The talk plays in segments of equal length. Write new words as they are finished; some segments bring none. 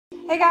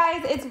Hey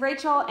guys, it's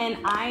Rachel and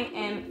I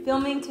am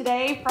filming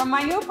today from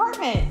my new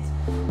apartment.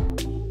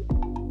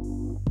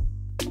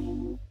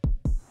 So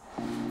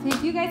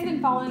if you guys have been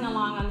following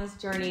along on this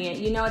journey,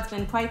 you know it's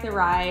been quite the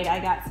ride.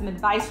 I got some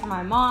advice from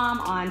my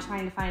mom on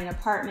trying to find an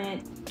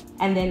apartment,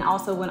 and then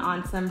also went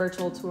on some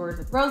virtual tours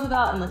with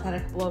Roosevelt and looked at a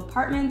couple of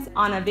apartments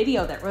on a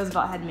video that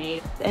Roosevelt had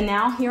made. And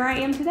now here I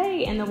am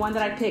today in the one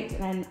that I picked,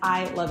 and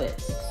I love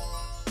it.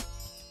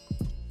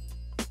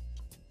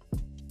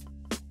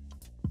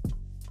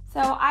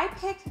 So I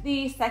picked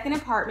the second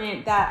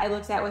apartment that I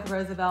looked at with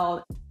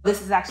Roosevelt.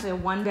 This is actually a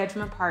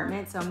one-bedroom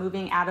apartment, so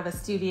moving out of a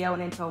studio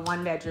and into a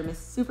one-bedroom is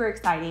super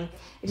exciting.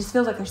 It just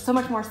feels like there's so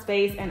much more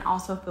space and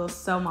also feels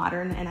so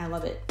modern, and I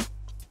love it.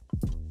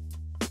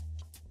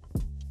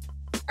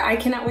 I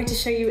cannot wait to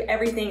show you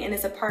everything in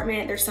this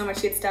apartment. There's so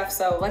much good stuff,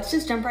 so let's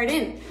just jump right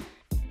in.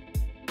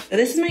 So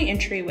this is my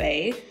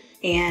entryway,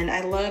 and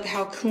I love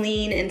how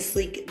clean and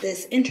sleek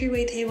this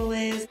entryway table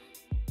is.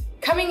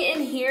 Coming in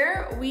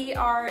here, we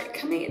are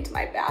coming into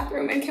my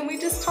bathroom, and can we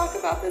just talk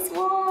about this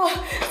wall?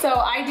 So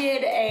I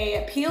did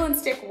a peel and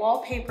stick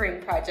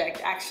wallpapering project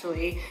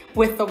actually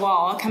with the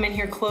wall. I'll come in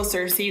here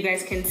closer so you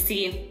guys can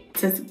see. It's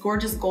this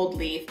gorgeous gold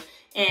leaf,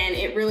 and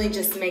it really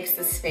just makes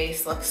the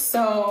space look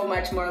so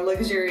much more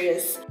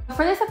luxurious.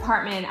 For this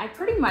apartment, I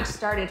pretty much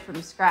started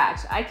from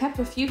scratch. I kept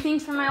a few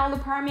things from my old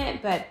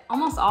apartment, but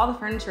almost all the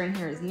furniture in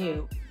here is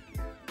new.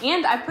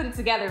 And I put it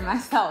together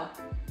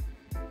myself.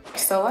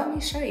 So let me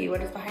show you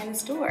what is behind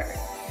this door.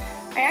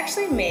 I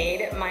actually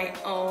made my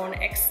own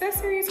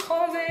accessories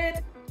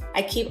closet.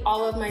 I keep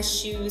all of my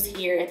shoes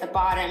here at the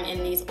bottom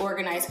in these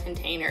organized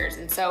containers.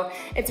 And so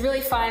it's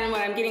really fun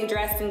when I'm getting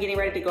dressed and getting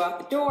ready to go out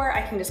the door,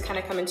 I can just kind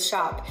of come and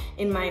shop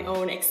in my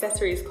own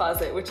accessories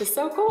closet, which is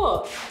so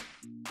cool.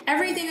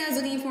 Everything I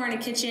was looking for in a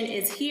kitchen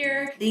is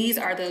here. These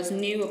are those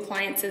new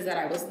appliances that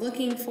I was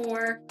looking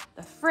for.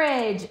 The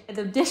fridge,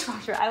 the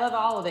dishwasher, I love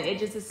all of it. It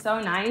just is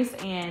so nice,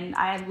 and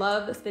I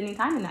love spending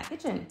time in that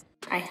kitchen.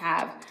 I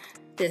have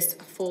this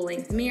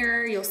full-length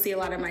mirror. You'll see a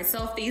lot of my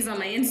selfies on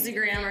my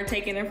Instagram are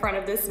taken in front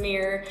of this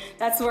mirror.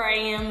 That's where I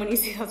am when you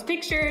see those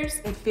pictures.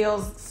 It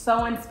feels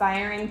so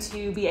inspiring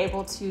to be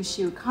able to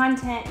shoot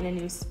content in a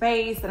new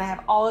space, and I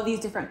have all of these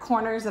different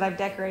corners that I've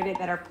decorated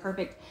that are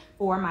perfect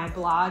for my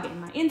blog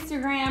and my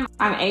Instagram.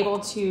 I'm able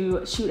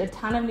to shoot a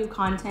ton of new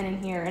content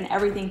in here, and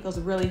everything feels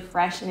really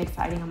fresh and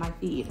exciting on my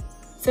feed.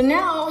 So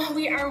now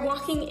we are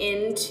walking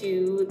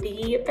into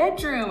the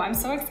bedroom. I'm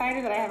so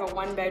excited that I have a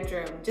one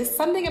bedroom. Just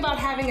something about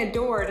having a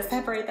door to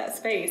separate that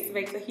space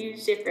makes a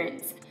huge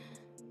difference.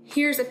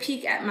 Here's a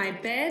peek at my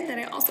bed that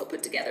I also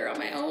put together on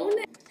my own.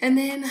 And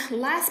then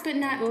last but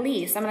not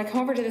least, I'm gonna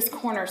come over to this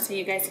corner so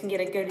you guys can get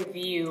a good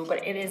view,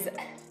 but it is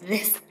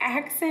this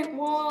accent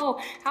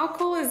wall. How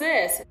cool is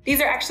this?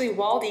 These are actually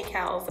wall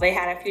decals. They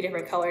had a few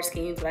different color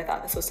schemes, but I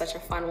thought this was such a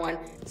fun one.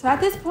 So at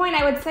this point,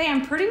 I would say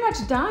I'm pretty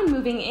much done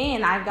moving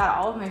in. I've got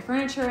all of my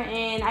furniture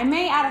in. I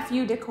may add a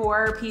few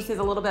decor pieces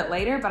a little bit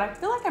later, but I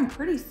feel like I'm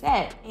pretty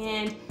set.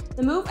 And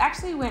the move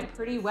actually went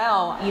pretty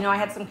well. You know, I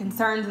had some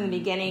concerns in the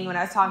beginning when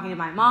I was talking to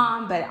my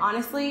mom, but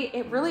honestly,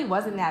 it really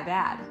wasn't that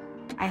bad.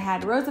 I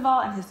had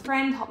Roosevelt and his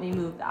friend help me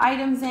move the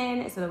items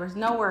in, so there was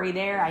no worry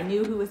there. I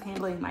knew who was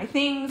handling my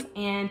things,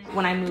 and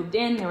when I moved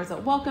in, there was a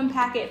welcome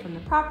packet from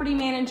the property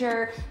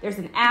manager. There's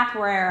an app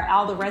where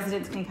all the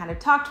residents can kind of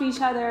talk to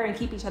each other and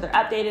keep each other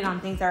updated on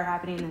things that are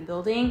happening in the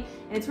building,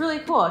 and it's really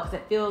cool because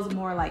it feels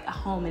more like a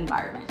home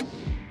environment.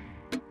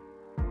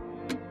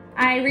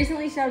 I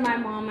recently showed my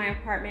mom my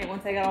apartment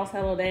once I got all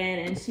settled in,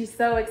 and she's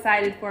so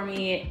excited for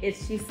me.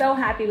 She's so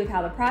happy with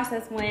how the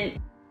process went.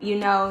 You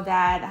know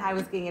that I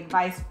was getting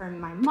advice from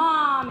my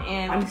mom,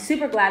 and I'm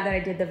super glad that I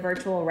did the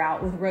virtual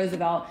route with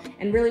Roosevelt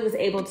and really was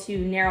able to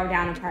narrow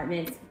down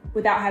apartments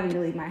without having to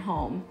leave my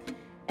home.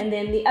 And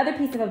then the other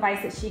piece of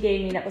advice that she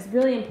gave me that was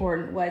really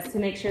important was to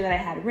make sure that I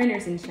had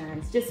renter's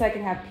insurance, just so I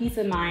could have peace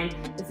of mind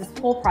that this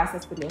whole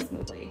process would go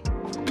smoothly.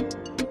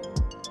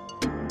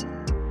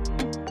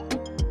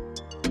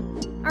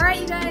 All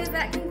right, you guys,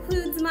 that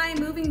concludes my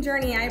moving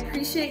journey. I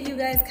appreciate you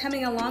guys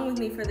coming along with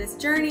me for this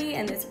journey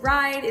and this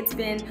ride. It's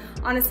been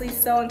honestly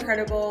so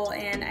incredible,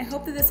 and I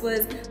hope that this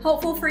was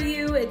helpful for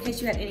you in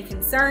case you had any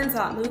concerns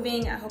about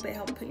moving. I hope it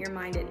helped put your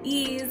mind at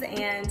ease,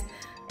 and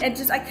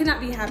I could not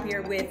be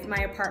happier with my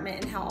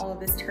apartment and how all of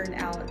this turned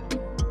out.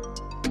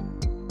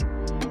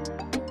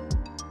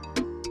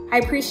 I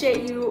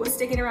appreciate you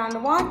sticking around to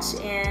watch,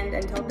 and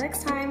until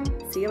next time,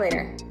 see you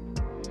later.